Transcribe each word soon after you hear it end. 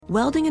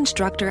Welding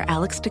instructor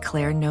Alex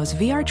DeClaire knows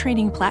VR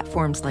training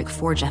platforms like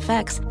Forge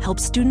FX help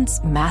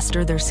students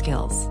master their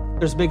skills.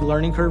 There's a big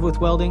learning curve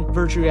with welding.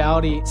 Virtual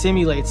reality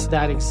simulates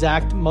that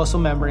exact muscle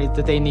memory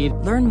that they need.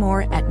 Learn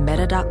more at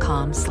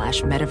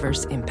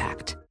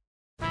meta.com/metaverseimpact.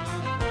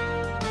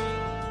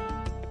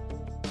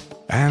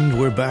 And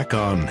we're back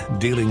on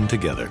Dealing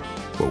Together,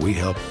 where we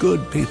help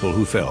good people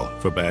who fell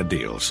for bad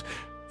deals.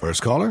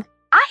 First caller?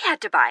 I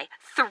had to buy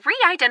 3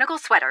 identical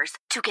sweaters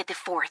to get the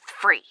 4th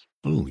free.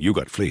 Ooh, you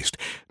got fleeced.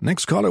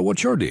 Next caller,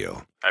 what's your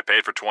deal? I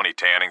paid for 20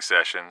 tanning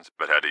sessions,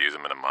 but had to use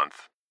them in a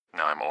month.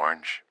 Now I'm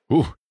orange.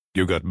 Ooh,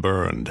 you got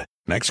burned.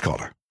 Next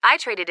caller. I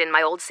traded in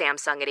my old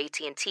Samsung at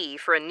AT&T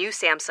for a new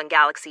Samsung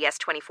Galaxy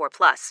S24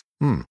 Plus.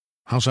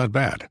 How's that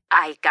bad?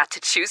 I got to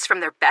choose from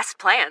their best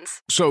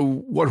plans. So,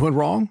 what went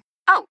wrong?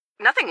 Oh,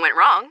 nothing went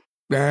wrong.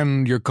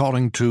 And you're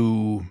calling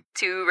to...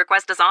 To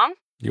request a song?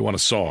 You want a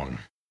song.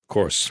 Of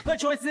course. The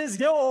choice is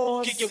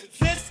yours.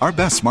 Our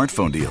best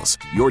smartphone deals.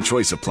 Your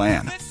choice of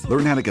plan.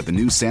 Learn how to get the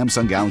new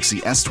Samsung Galaxy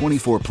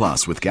S24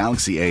 Plus with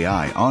Galaxy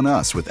AI on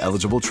us with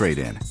eligible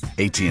trade-in.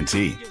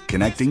 AT&T.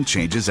 Connecting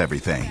changes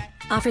everything.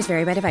 Offers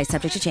vary by device.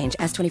 Subject to change.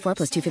 S24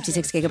 plus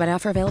 256 gigabyte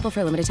offer available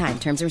for a limited time.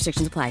 Terms and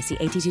restrictions apply. See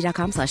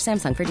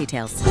att.com/Samsung for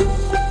details.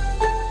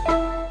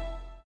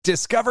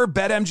 Discover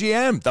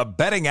BetMGM, the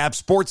betting app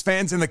sports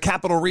fans in the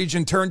capital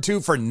region turn to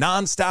for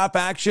nonstop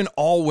action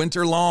all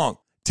winter long.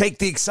 Take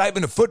the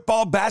excitement of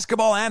football,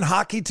 basketball, and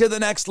hockey to the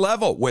next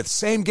level with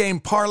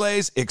same-game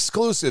parlays,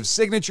 exclusive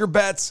signature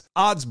bets,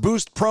 odds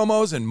boost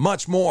promos, and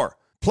much more.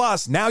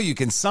 Plus, now you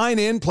can sign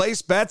in,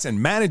 place bets,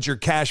 and manage your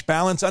cash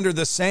balance under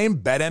the same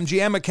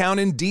BetMGM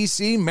account in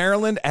D.C.,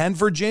 Maryland, and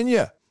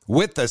Virginia.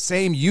 With the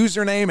same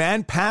username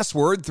and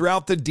password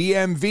throughout the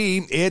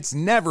DMV, it's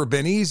never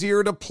been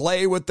easier to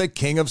play with the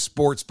king of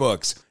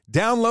sportsbooks.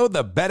 Download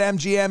the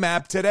BetMGM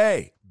app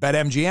today.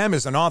 BetMGM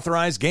is an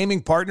authorized gaming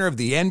partner of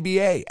the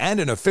NBA and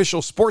an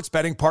official sports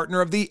betting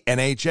partner of the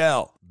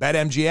NHL.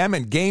 BetMGM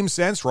and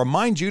GameSense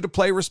remind you to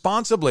play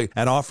responsibly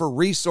and offer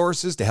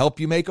resources to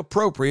help you make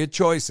appropriate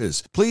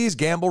choices. Please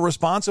gamble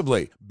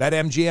responsibly.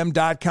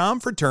 BetMGM.com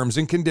for terms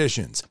and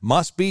conditions.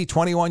 Must be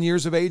 21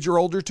 years of age or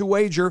older to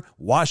wager.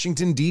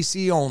 Washington,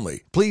 D.C.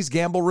 only. Please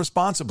gamble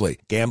responsibly.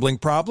 Gambling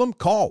problem?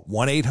 Call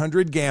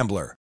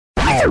 1-800-GAMBLER.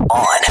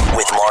 On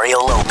with Mario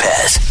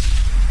Lopez.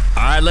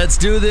 All right, let's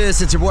do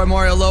this. It's your boy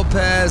Mario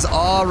Lopez,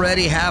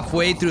 already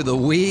halfway through the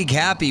week.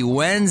 Happy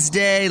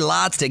Wednesday.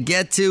 Lots to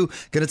get to.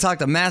 Going to talk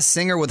to Masked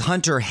Singer with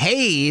Hunter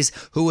Hayes,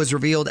 who was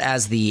revealed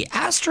as the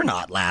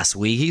astronaut last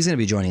week. He's going to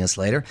be joining us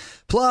later.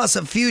 Plus,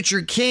 a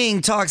future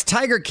king talks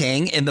Tiger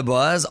King in the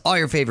buzz. All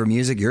your favorite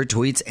music, your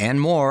tweets, and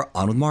more.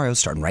 On with Mario,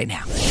 starting right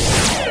now.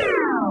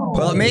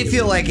 Well, it may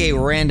feel like a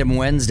random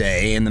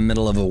Wednesday in the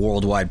middle of a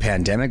worldwide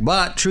pandemic,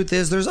 but truth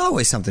is there's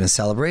always something to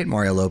celebrate.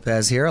 Mario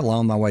Lopez here, along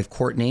with my wife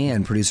Courtney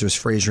and producers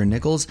Fraser and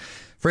Nichols.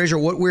 Fraser,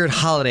 what weird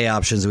holiday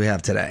options do we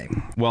have today?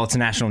 Well, it's a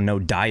National No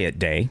Diet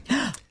Day.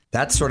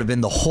 That's sort of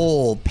been the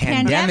whole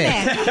pandemic.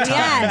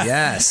 Yes.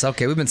 Yes.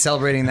 Okay, we've been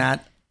celebrating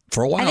that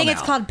for a while now. I think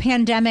it's called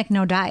Pandemic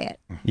No Diet.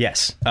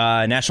 Yes.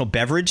 National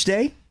Beverage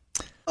Day.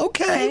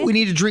 Okay, we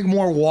need to drink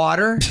more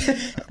water,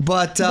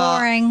 but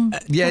boring.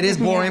 Yeah, it is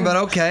boring, but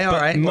okay, all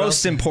right.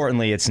 Most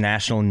importantly, it's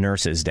National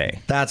Nurses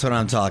Day. That's what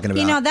I'm talking about.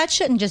 You know, that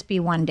shouldn't just be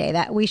one day.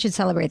 That we should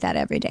celebrate that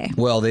every day.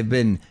 Well, they've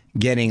been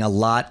getting a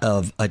lot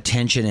of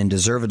attention, and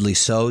deservedly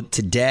so.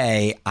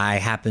 Today, I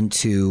happened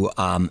to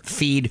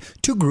feed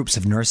 2 groups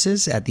of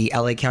nurses at the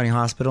LA County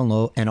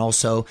Hospital and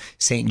also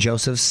St.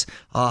 Joseph's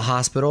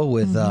Hospital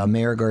with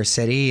Mayor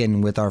Garcetti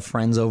and with our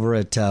friends over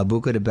at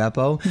Buca de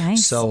Beppo.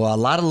 Nice. So a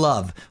lot of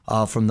love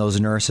from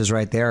those nurses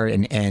right there,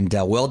 and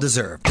well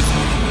deserved.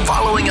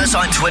 Following us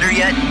on Twitter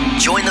yet?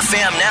 Join the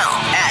fam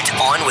now at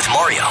On With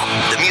Mario.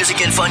 The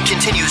music and fun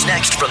continues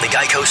next from the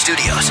Geico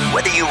Studios.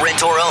 Whether you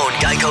rent or own,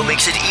 Geico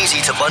makes it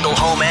easy to bundle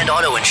home and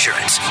auto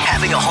insurance.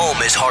 Having a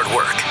home is hard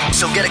work,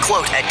 so get a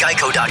quote at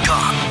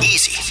geico.com.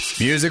 Easy.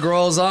 Music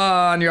rolls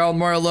on. You're all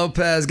Mario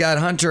Lopez. Got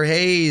Hunter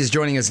Hayes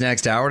joining us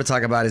next hour to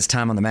talk about his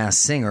time on The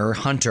Masked Singer.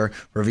 Hunter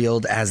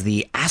revealed as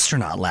the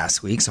astronaut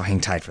last week, so hang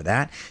tight for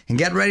that. And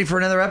get ready for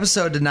another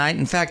episode tonight.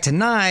 In fact,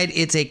 tonight,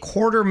 it's a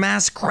quarter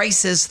mass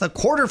crisis, the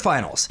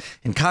quarterfinals.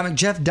 And comic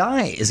Jeff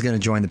Dye is going to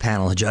join the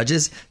panel of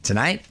judges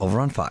tonight over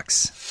on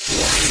Fox.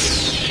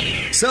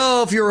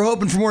 So, if you were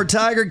hoping for more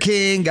Tiger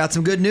King, got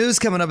some good news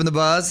coming up in the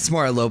buzz. It's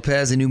Mario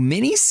Lopez, a new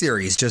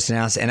mini-series just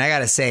announced. And I got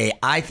to say,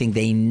 I think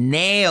they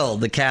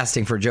nailed the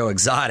casting for Joe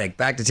Exotic.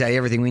 Back to tell you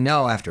everything we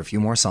know after a few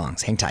more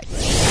songs. Hang tight.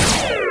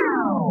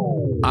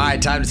 All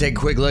right, time to take a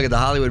quick look at the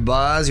Hollywood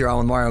buzz. You're on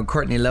with Mario and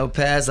Courtney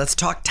Lopez. Let's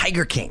talk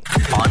Tiger King.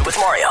 On with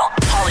Mario,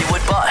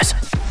 Hollywood buzz.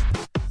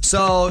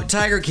 So,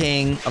 Tiger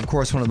King, of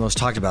course, one of the most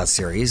talked about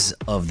series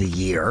of the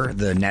year.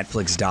 The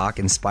Netflix doc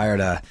inspired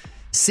a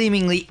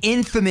seemingly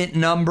infinite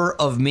number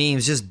of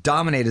memes, just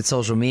dominated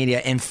social media,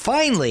 and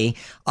finally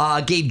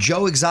gave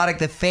Joe Exotic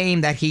the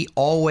fame that he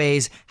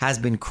always has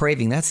been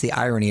craving. That's the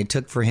irony. It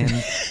took for him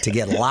to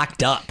get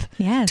locked up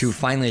to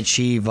finally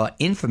achieve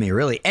infamy,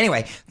 really.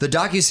 Anyway, the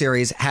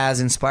docuseries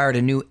has inspired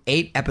a new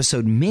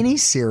 8-episode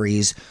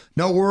miniseries.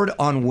 No word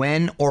on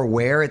when or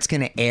where it's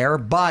going to air,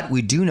 but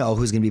we do know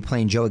who's going to be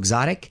playing Joe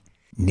Exotic.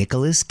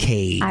 Nicolas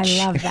Cage. I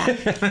love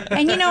that.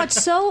 And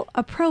it's so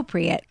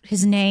appropriate.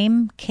 His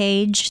name,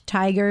 Cage,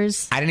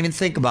 Tigers. I didn't even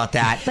think about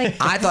that.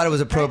 I thought it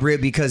was appropriate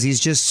because he's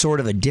just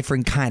sort of a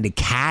different kind of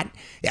cat.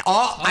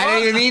 I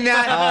didn't even mean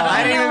that.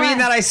 I didn't even mean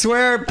that. I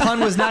swear, pun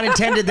was not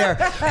intended there.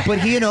 But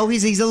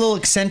he's a little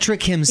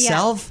eccentric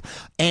himself,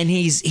 and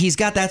he's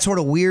got that sort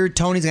of weird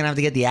tone. He's gonna have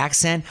to get the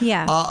accent,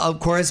 of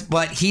course.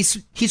 But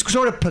he's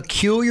sort of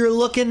peculiar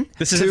looking.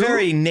 This is a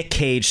very Nick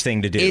Cage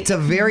thing to do. It's a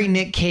very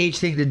Nick Cage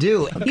thing to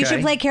do. Okay. You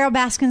should play Carol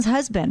Baskin's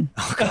husband.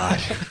 Oh God,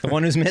 the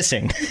one who's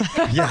missing.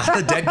 Yeah,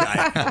 the dead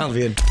guy.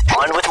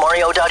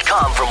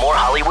 OnWithMario.com for more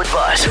Hollywood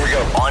buzz. Here we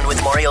go. On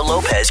with Mario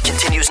Lopez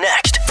continues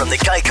next from the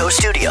Geico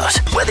Studios.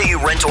 Whether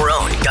you rent or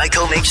own,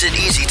 Geico makes it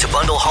easy to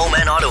bundle home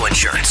and auto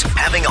insurance.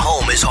 Having a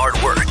home is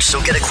hard work, so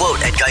get a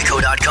quote at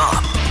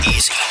Geico.com.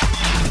 Easy.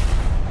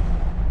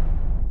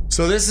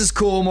 So this is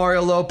cool,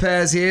 Mario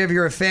Lopez here. If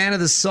you're a fan of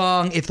the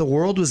song If the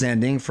World Was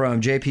Ending from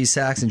J.P.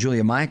 Sachs and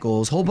Julia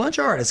Michaels, a whole bunch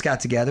of artists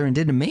got together and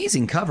did an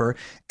amazing cover.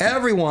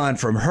 Everyone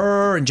from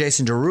her and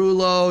Jason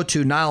Derulo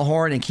to Niall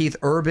Horan and Keith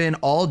Urban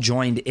all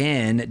joined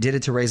in, did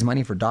it to raise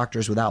money for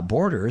Doctors Without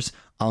Borders.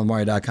 On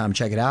Mario.com,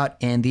 check it out.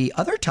 And the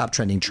other top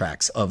trending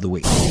tracks of the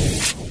week.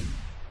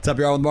 What's up,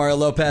 y'all, with Mario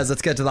Lopez?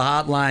 Let's get to the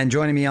hotline.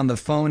 Joining me on the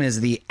phone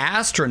is the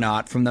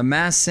astronaut from The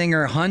Masked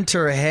Singer,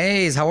 Hunter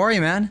Hayes. How are you,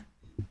 man?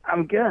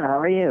 I'm good. How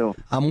are you?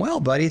 I'm well,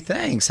 buddy.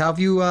 Thanks. How have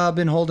you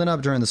been holding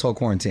up during this whole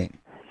quarantine?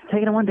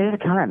 Taking it one day at a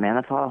time, man.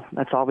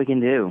 That's all we can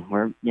do.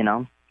 We're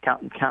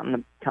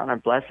counting our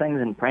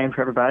blessings and praying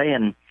for everybody,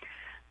 and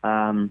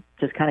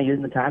just kind of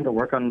using the time to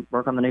work on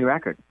the new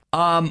record.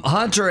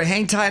 Hunter,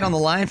 hang tight on the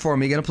line for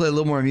me. You're gonna play a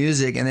little more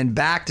music, and then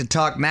back to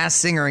talk Masked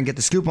Singer and get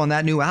the scoop on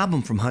that new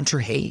album from Hunter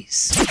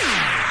Hayes.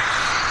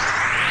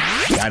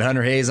 Got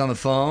Hunter Hayes on the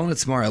phone.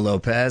 It's Mario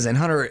Lopez. And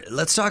Hunter,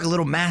 let's talk a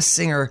little Masked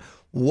Singer.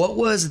 What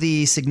was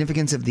the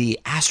significance of the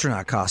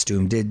astronaut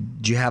costume?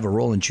 Did you have a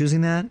role in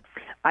choosing that?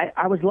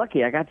 I was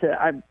lucky. I got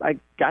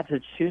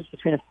to choose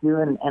between a few,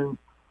 and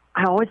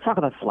I always talk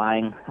about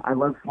flying. I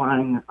love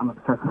flying. I'm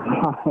obsessed with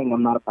flying.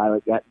 I'm not a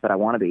pilot yet, but I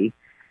want to be.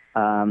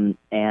 And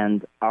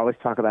I always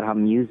talk about how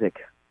music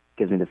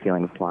gives me the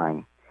feeling of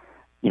flying.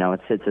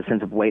 It's a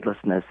sense of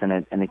weightlessness, and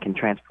it can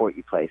transport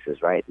you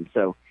places, right? And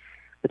so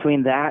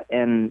between that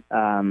and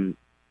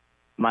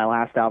my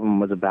last album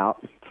was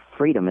about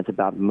freedom. It's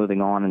about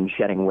moving on and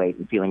shedding weight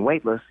and feeling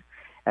weightless.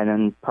 And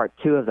then part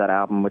 2 of that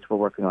album, which we're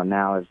working on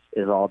now,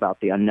 is all about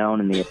the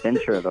unknown and the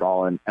adventure of it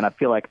all. And I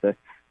feel like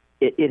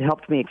it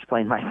helped me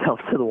explain myself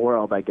to the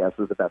world, I guess,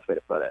 is the best way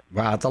to put it.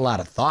 Wow, that's a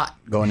lot of thought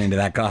going into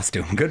that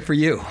costume. Good for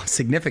you.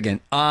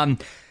 Significant.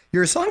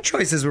 Your song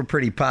choices were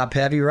pretty pop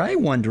heavy, right?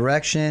 One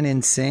Direction,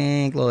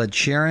 NSYNC, Lil Ed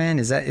Sheeran.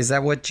 Is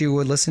that what you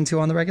would listen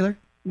to on the regular?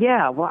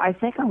 Yeah. Well, I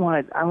think I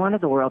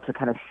wanted the world to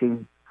kind of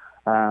see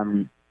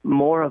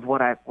more of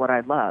what I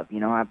love.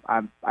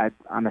 I'm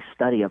a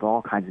study of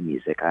all kinds of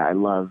music. I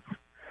love,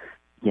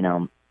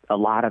 a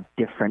lot of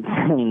different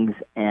things,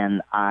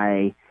 and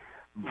I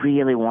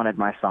really wanted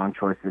my song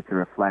choices to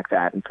reflect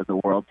that, and for the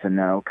world to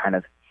know kind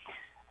of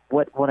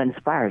what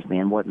inspires me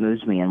and what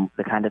moves me, and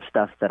the kind of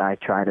stuff that I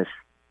try to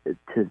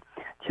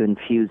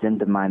infuse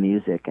into my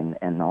music,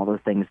 and all the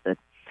things that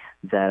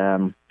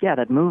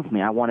move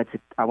me. I wanted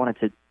to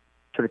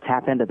sort of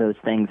tap into those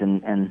things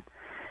and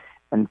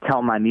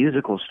tell my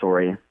musical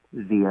story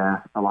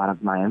via a lot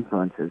of my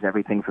influences,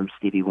 everything from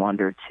Stevie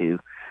Wonder to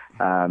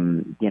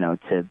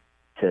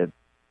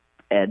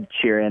Ed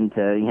Sheeran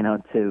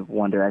to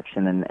One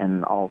Direction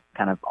and all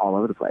kind of all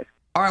over the place.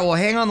 All right, well,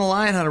 hang on the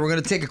line, Hunter. We're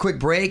going to take a quick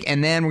break,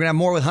 and then we're going to have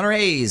more with Hunter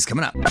Hayes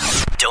coming up.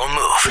 Don't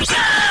move.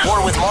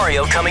 More with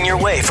Mario coming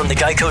your way from the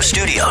Geico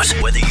Studios.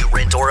 Whether you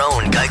rent or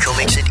own, Geico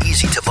makes it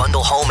easy to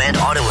bundle home and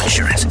auto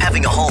insurance.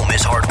 Having a home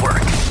is hard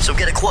work, so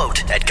get a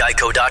quote at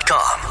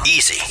Geico.com.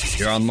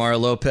 Easy. You're on Mario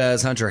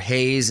Lopez. Hunter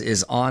Hayes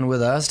is on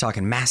with us,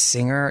 talking Masked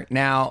Singer.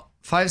 Now,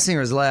 5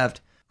 singers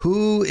left.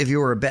 Who, if you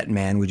were a bet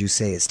man, would you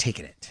say is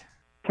taking it?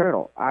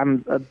 Turtle.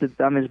 I'm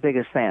his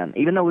biggest fan.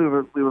 Even though we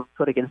were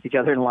put against each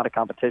other in a lot of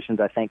competitions,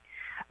 I think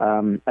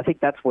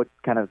that's what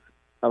kind of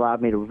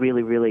allowed me to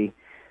really, really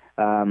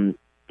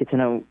get to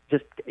know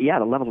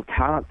the level of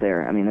talent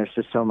there. I mean, there's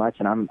just so much,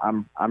 and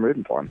I'm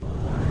rooting for him.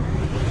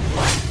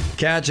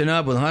 Catching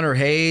up with Hunter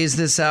Hayes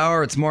this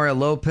hour. It's Mario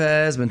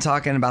Lopez. Been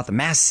talking about the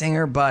Masked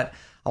Singer, but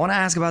I want to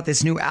ask about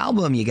this new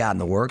album you got in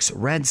the works,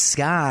 Red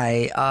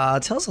Sky.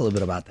 Tell us a little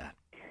bit about that.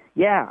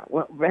 Yeah,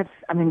 well, Red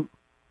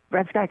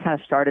Sky kind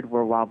of started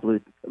where Wild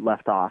Blue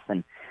left off,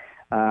 and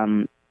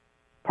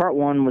part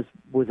 1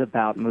 was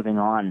about moving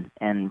on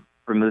and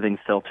removing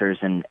filters,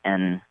 and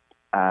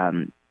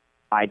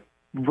I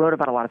wrote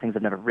about a lot of things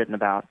I've never written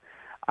about.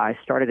 I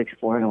started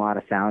exploring a lot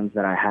of sounds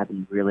that I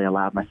hadn't really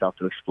allowed myself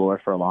to explore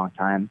for a long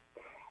time.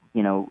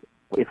 You know,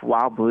 if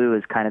Wild Blue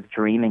is kind of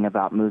dreaming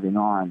about moving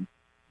on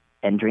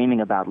and dreaming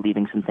about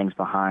leaving some things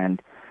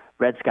behind,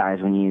 Red Sky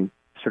is when you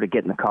sort of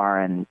get in the car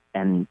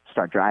and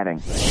start driving.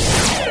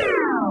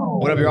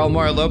 What up, y'all?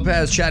 Mario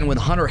Lopez chatting with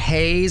Hunter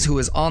Hayes, who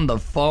is on the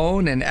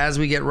phone. And as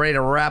we get ready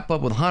to wrap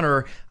up with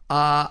Hunter,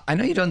 I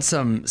know you've done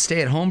some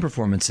stay-at-home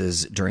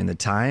performances during the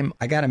time.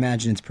 I got to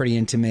imagine it's pretty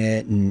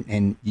intimate,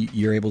 and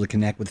you're able to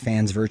connect with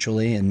fans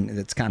virtually, and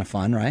it's kind of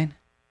fun, right?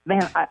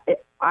 Man,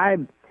 I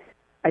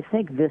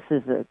think this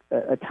is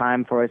a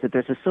time for us that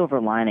there's a silver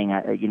lining,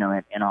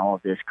 in all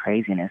of this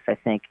craziness. I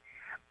think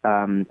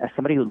as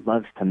somebody who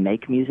loves to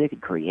make music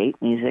and create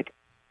music,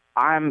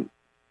 I'm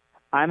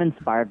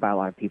inspired by a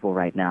lot of people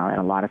right now, and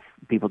a lot of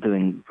people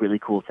doing really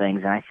cool things,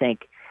 and I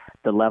think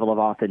the level of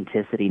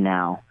authenticity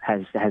now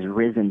has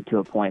risen to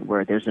a point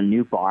where there's a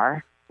new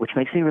bar, which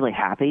makes me really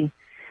happy.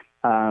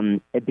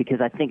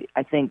 Because I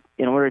think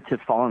in order to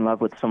fall in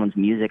love with someone's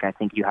music, I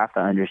think you have to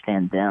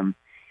understand them.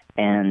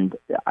 And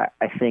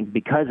I think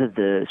because of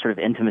the sort of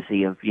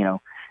intimacy of,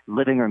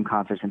 living room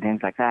concerts and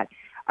things like that,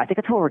 I think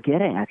that's what we're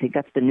getting. I think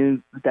that's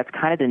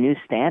kind of the new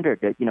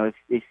standard that,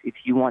 if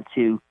you want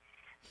to,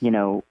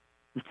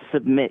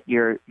 submit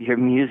your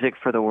music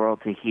for the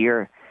world to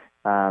hear,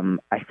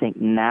 I think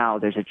now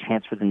there's a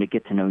chance for them to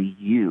get to know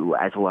you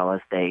as well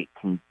as they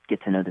can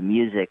get to know the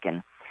music.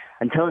 And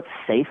until it's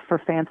safe for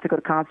fans to go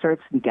to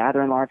concerts and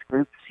gather in large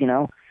groups,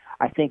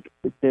 I think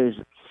there's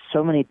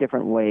so many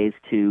different ways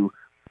to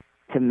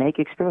make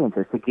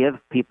experiences, to give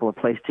people a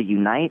place to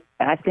unite.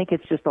 And I think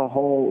it's just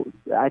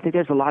I think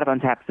there's a lot of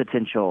untapped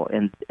potential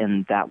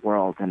in that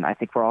world. And I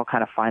think we're all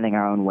kind of finding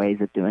our own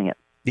ways of doing it.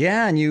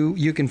 Yeah, and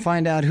you can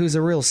find out who's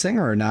a real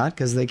singer or not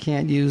because they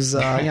can't use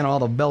all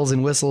the bells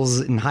and whistles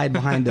and hide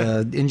behind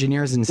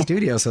engineers in the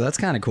studio. So that's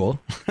kind of cool.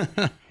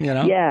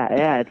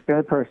 Yeah, it's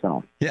very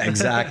personal. Yeah,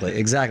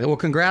 exactly. Well,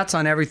 congrats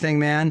on everything,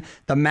 man.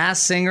 The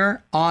Masked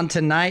Singer on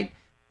tonight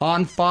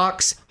on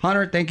Fox.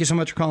 Hunter, thank you so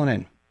much for calling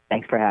in.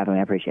 Thanks for having me.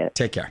 I appreciate it.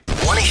 Take care.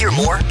 Want to hear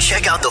more?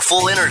 Check out the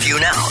full interview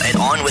now at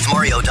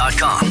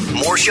OnWithMario.com.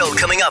 More show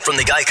coming up from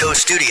the Geico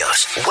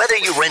Studios. Whether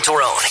you rent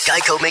or own,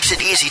 Geico makes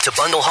it easy to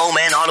bundle home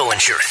and auto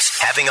insurance.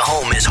 Having a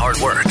home is hard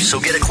work,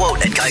 so get a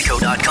quote at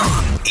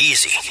Geico.com.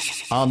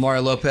 Easy. I'm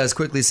Mario Lopez,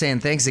 quickly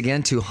saying thanks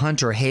again to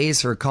Hunter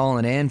Hayes for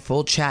calling in.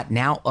 Full chat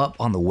now up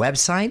on the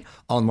website,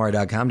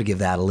 onmario.com, to give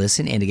that a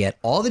listen and to get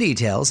all the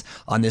details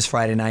on this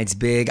Friday night's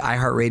big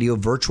iHeartRadio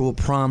Virtual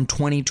Prom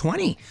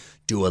 2020.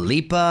 Dua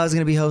Lipa is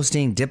going to be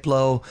hosting,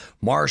 Diplo,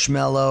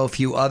 Marshmello, a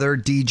few other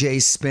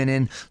DJs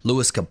spinning,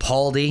 Louis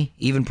Capaldi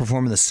even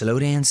performing the slow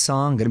dance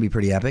song, going to be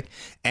pretty epic.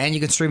 And you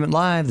can stream it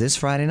live this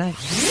Friday night.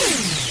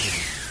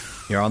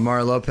 You're on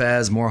Mario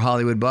Lopez, more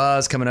Hollywood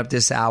buzz coming up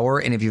this hour.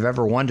 And if you've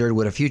ever wondered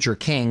what a future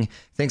king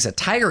thinks a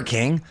Tiger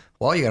King,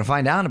 well, you're going to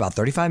find out in about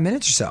 35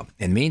 minutes or so.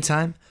 In the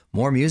meantime,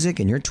 more music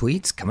and your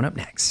tweets coming up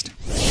next.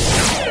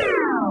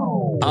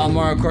 I'm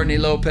Mario Courtney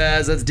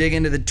Lopez. Let's dig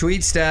into the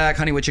tweet stack.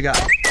 Honey, what you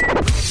got?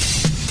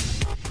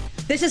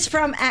 This is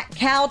from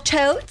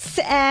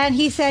 @CalTotes, and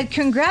he said,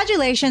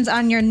 congratulations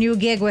on your new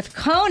gig with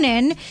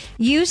Conan.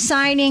 You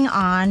signing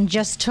on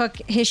just took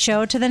his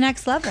show to the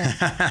next level.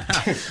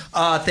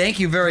 Thank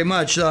you very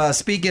much.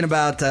 Speaking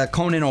about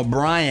Conan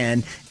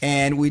O'Brien,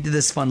 and we did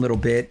this fun little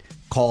bit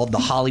called the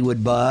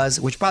Hollywood Buzz,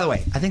 which, by the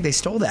way, I think they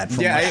stole that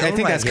from us. I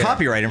think that's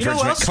copyright infringement.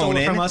 You know what else stole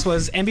it from us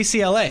was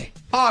NBC LA.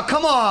 Oh,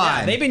 come on.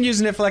 Yeah, they've been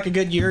using it for like a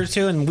good year or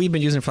two, and we've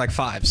been using it for like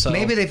 5. So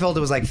maybe they felt it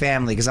was like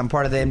family because I'm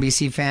part of the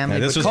NBC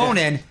family. Yeah, but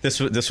Conan.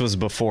 This was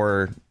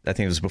before. I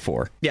think it was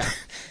before. Yeah.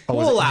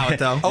 We'll allow it,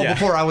 though. Oh, yeah.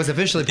 Before I was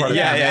officially part of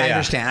the family.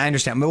 I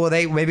understand. Well,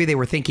 maybe they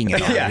were thinking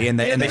it already. And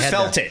they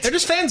felt it. They're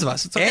just fans of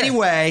us. It's okay.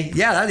 Anyway,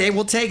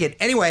 we'll take it.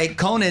 Anyway,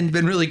 Conan's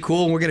been really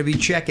cool, and we're going to be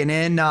checking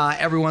in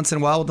every once in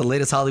a while with the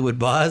latest Hollywood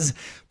buzz.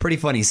 Pretty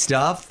funny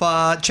stuff.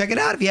 Check it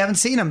out if you haven't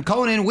seen him.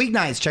 Conan,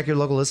 weeknights. Check your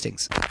local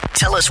listings.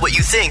 Tell us what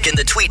you think in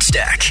the tweet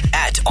stack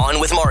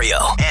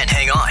 @OnWithMario. And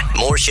hang on,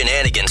 more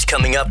shenanigans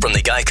coming up from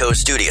the Geico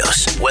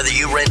Studios. Whether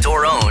you rent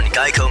or own,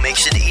 Geico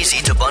makes it easy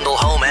to bundle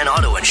home and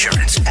auto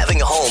insurance.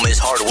 Having a home is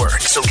hard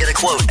work, so get a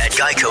quote at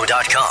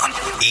Geico.com.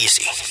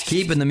 Easy.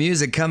 Keeping the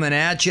music coming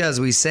at you as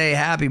we say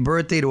happy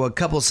birthday to a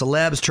couple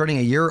celebs turning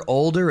a year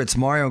older. It's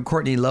Mario and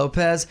Courtney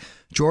Lopez.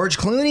 George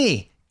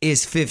Clooney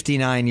is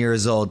 59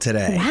 years old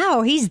today.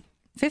 Wow, he's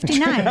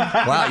 59.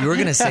 Wow, you were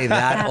going to say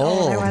that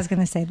old. I was going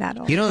to say that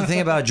old. You know the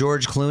thing about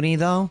George Clooney,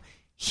 though?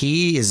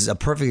 He is a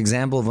perfect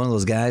example of one of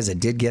those guys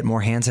that did get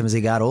more handsome as he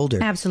got older.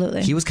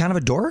 Absolutely. He was kind of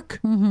a dork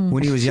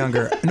when he was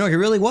younger. No, he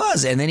really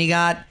was. And then he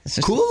got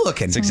cool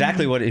looking. It's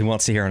exactly what he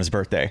wants to hear on his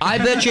birthday. I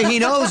bet you he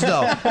knows,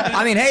 though.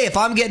 I mean, hey, if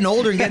I'm getting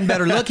older and getting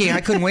better looking,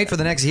 I couldn't wait for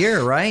the next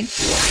year, right?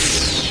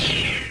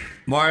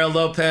 Mario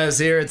Lopez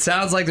here. It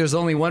sounds like there's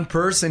only one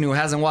person who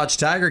hasn't watched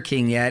Tiger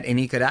King yet, and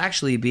he could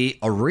actually be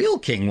a real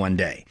king one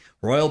day.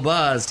 Royal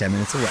Buzz, 10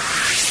 minutes away.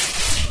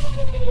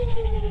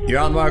 You're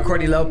on Mario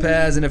Courtney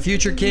Lopez, and a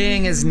future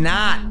king is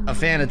not a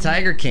fan of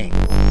Tiger King.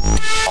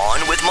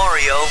 On with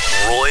Mario,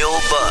 Royal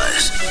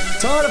Buzz.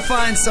 It's hard to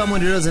find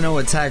someone who doesn't know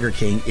what Tiger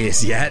King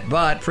is yet,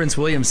 but Prince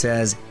William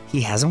says he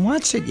hasn't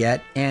watched it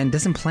yet and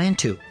doesn't plan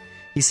to.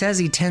 He says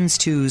he tends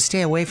to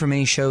stay away from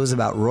any shows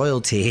about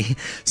royalty,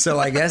 so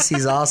I guess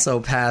he's also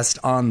passed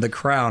on The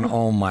Crown.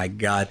 Oh my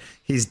God.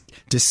 He's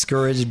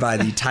discouraged by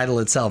the title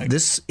itself.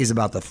 This is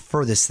about the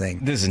furthest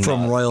thing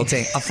from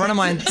royalty. A friend of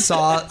mine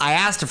I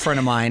asked a friend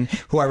of mine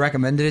who I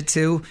recommended it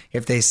to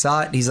if they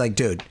saw it. He's like,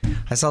 dude,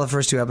 I saw the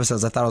first 2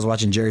 episodes. I thought I was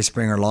watching Jerry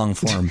Springer long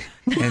form.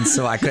 And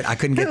so I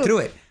couldn't get through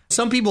it.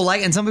 Some people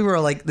like it, and some people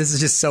are like, this is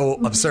just so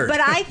absurd.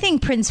 But I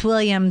think Prince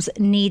Williams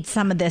needs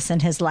some of this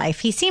in his life.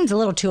 He seems a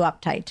little too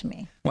uptight to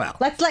me. Well,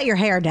 let's let your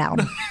hair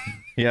down.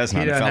 He doesn't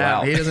fell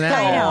out. He doesn't have.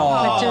 I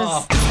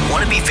know.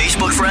 Want to be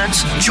Facebook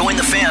friends? Join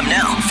the fam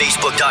now.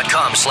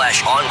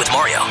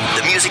 Facebook.com/OnWithMario.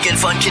 The music and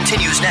fun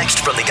continues next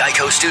from the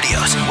Geico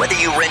Studios. Whether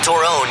you rent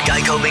or own,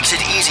 Geico makes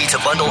it easy to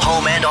bundle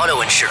home and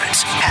auto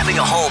insurance. Having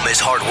a home is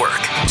hard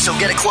work. So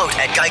get a quote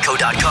at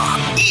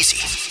Geico.com.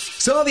 Easy.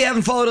 So if you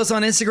haven't followed us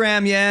on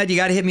Instagram yet, you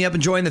got to hit me up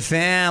and join the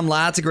fam.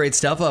 Lots of great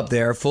stuff up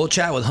there. Full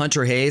chat with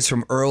Hunter Hayes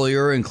from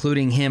earlier,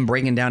 including him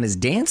breaking down his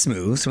dance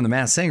moves from The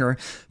Masked Singer.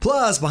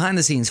 Plus,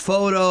 behind-the-scenes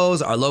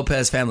photos, our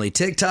Lopez family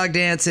TikTok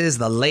dances,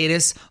 the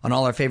latest on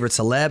all our favorite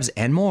celebs,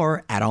 and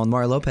more at On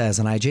Mario Lopez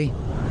on IG.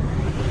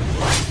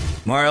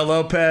 Mario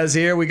Lopez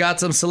here. We got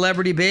some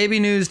celebrity baby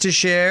news to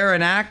share.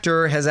 An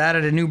actor has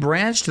added a new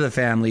branch to the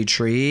family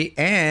tree,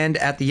 and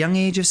at the young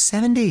age of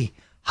 70,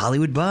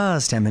 Hollywood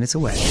Buzz, 10 minutes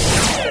away.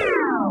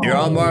 You're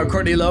on Mario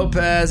Courtney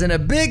Lopez, and a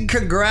big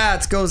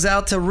congrats goes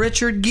out to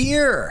Richard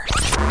Gere.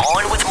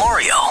 On with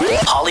Mario,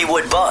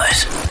 Hollywood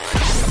Buzz.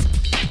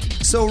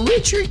 So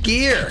Richard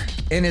Gere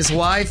and his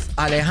wife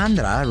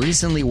Alejandra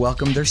recently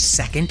welcomed their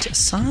second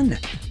son.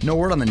 No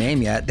word on the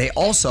name yet. They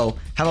also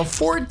have a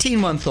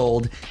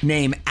 14-month-old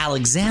named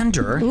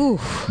Alexander. Ooh.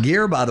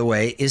 Gere, by the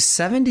way, is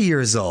 70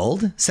 years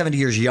old, 70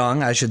 years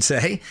young, I should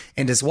say,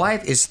 and his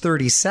wife is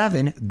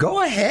 37.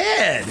 Go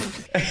ahead.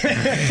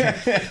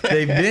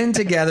 They've been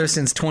together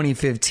since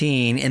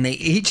 2015, and they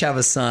each have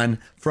a son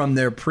from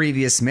their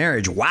previous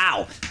marriage.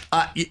 Wow.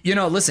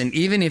 Listen,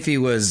 even if he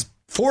was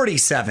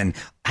 47,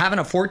 having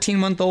a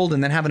 14-month-old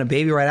and then having a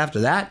baby right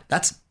after that,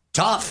 that's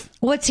tough.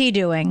 What's he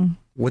doing?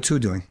 What's who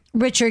doing?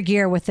 Richard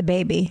Gere with the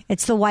baby.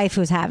 It's the wife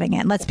who's having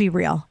it. Let's be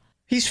real.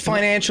 He's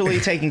financially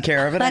taking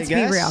care of it, Let's I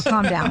guess. be real.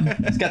 Calm down.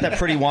 He's got that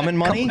pretty woman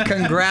money.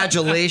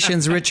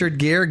 Congratulations, Richard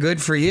Gere.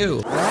 Good for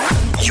you.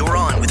 You're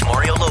on with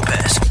Mario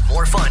Lopez.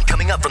 More fun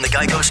coming up from the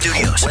Geico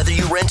Studios. Whether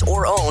you rent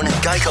or own,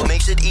 Geico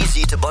makes it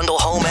easy to bundle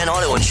home and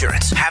auto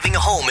insurance. Having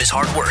a home is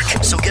hard work.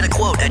 So get a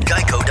quote at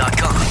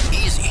Geico.com.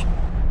 Easy.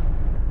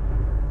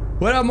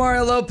 What up,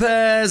 Mario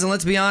Lopez? And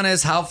let's be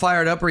honest, how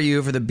fired up are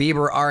you for the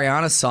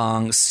Bieber-Ariana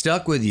song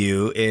Stuck With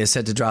You is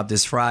set to drop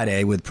this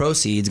Friday, with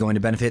proceeds going to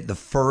benefit the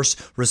First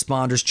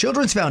Responders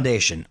Children's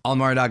Foundation. On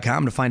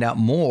Mario.com to find out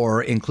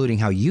more, including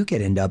how you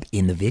could end up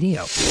in the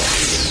video.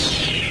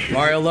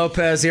 Mario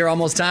Lopez here.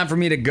 Almost time for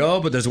me to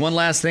go, but there's one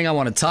last thing I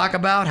want to talk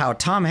about, how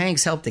Tom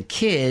Hanks helped a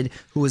kid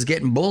who was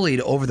getting bullied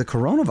over the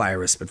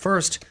coronavirus. But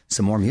first,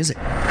 some more music.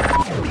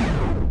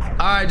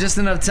 All right, just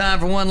enough time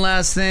for one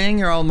last thing.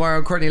 You're all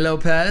Mario Courtney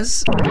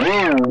Lopez.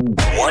 One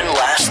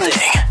last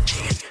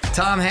thing.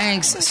 Tom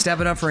Hanks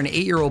stepping up for an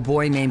 8-year-old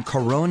boy named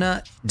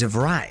Corona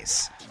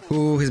DeVries,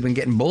 who has been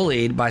getting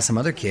bullied by some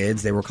other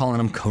kids. They were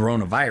calling him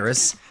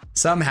coronavirus.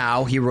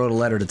 Somehow, he wrote a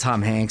letter to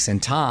Tom Hanks, and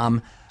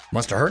Tom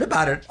must have heard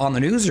about it on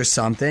the news or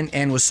something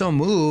and was so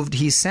moved,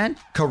 he sent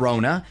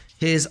Corona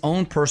his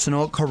own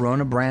personal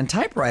Corona brand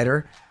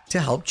typewriter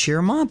to help cheer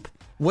him up.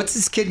 What's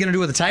this kid going to do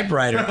with a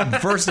typewriter?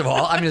 First of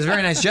all, I mean, it's a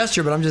very nice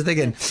gesture, but I'm just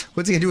thinking,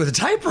 what's he going to do with a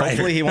typewriter?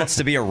 Hopefully he wants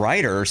to be a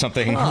writer or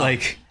something.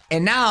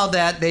 And now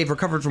that they've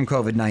recovered from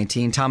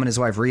COVID-19, Tom and his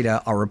wife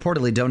Rita are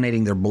reportedly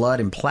donating their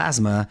blood and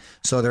plasma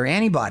so their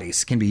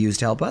antibodies can be used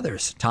to help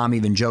others. Tom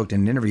even joked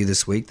in an interview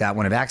this week that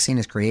when a vaccine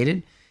is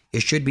created,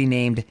 it should be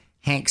named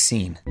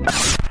Hanksine.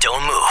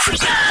 Don't move.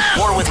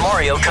 More with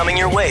Mario coming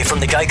your way from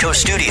the Geico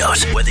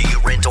Studios. Whether you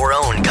rent or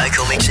own,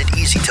 Geico makes it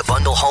easy to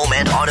bundle home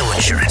and auto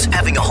insurance.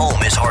 Having a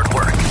home is hard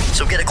work.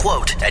 So get a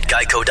quote at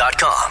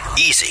Geico.com.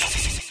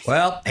 Easy.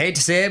 Well, hate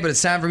to say it, but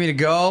it's time for me to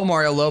go.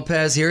 Mario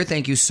Lopez here.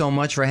 Thank you so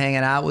much for hanging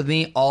out with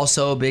me.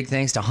 Also, big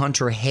thanks to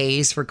Hunter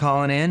Hayes for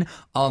calling in.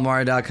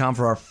 AllMario.com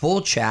for our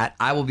full chat.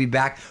 I will be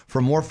back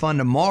for more fun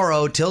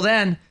tomorrow. Till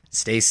then,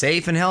 stay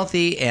safe and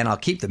healthy, and I'll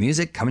keep the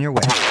music coming your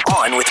way.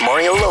 On with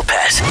Mario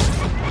Lopez.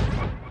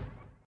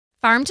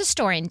 Farm to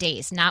store in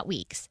days, not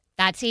weeks.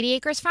 That's 80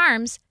 Acres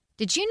Farms.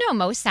 Did you know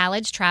most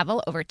salads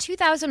travel over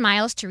 2,000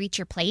 miles to reach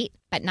your plate?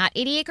 But not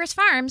 80 Acres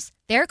Farms.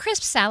 Their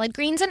crisp salad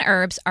greens and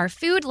herbs are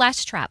food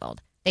less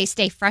traveled. They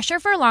stay fresher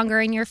for longer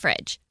in your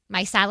fridge.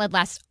 My salad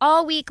lasts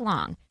all week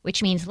long,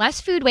 which means less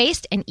food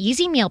waste and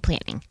easy meal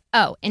planning.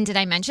 Oh, and did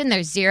I mention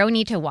there's zero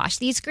need to wash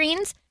these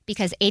greens?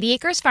 Because 80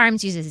 Acres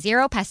Farms uses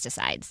zero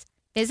pesticides.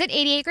 Visit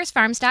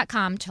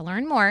 80acresfarms.com to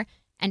learn more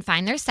and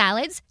find their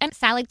salads and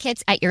salad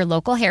kits at your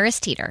local Harris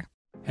Teeter.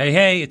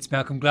 Hey, it's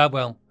Malcolm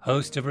Gladwell,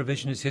 host of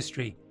Revisionist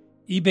History.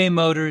 eBay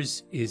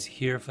Motors is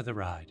here for the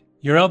ride.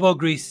 Your elbow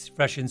grease,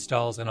 fresh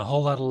installs, and a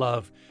whole lot of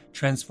love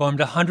transformed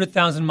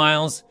 100,000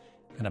 miles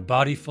and a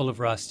body full of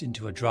rust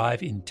into a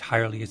drive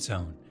entirely its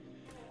own.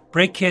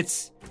 Brake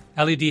kits,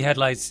 LED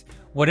headlights,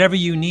 whatever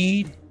you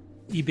need,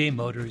 eBay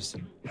Motors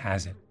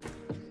has it.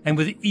 And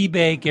with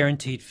eBay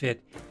Guaranteed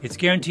Fit, it's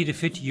guaranteed to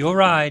fit your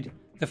ride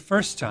the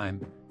first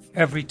time,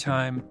 every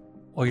time,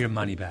 or your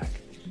money back.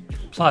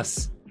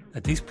 Plus,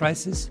 at these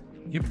prices,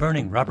 you're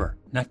burning rubber,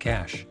 not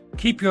cash.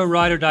 Keep your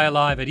ride or die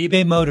alive at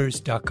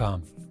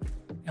ebaymotors.com.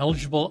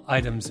 Eligible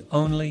items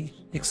only.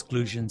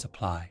 Exclusions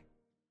apply.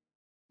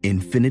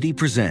 Infiniti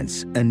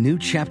presents a new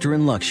chapter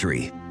in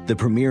luxury, the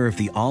premiere of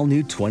the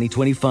all-new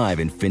 2025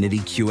 Infiniti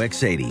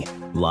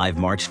QX80, live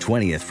March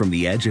 20th from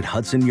the Edge at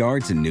Hudson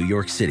Yards in New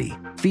York City,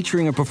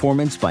 featuring a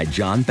performance by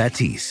Jon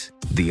Batiste.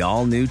 The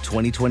all-new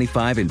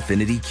 2025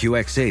 Infiniti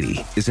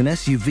QX80 is an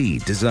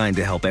SUV designed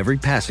to help every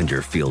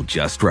passenger feel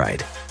just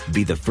right.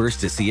 Be the first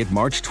to see it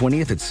March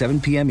 20th at 7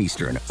 p.m.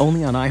 Eastern,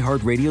 only on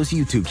iHeartRadio's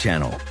YouTube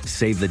channel.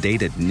 Save the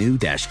date at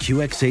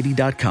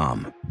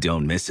new-QX80.com.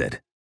 Don't miss it.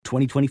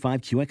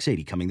 2025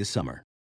 QX80 coming this summer.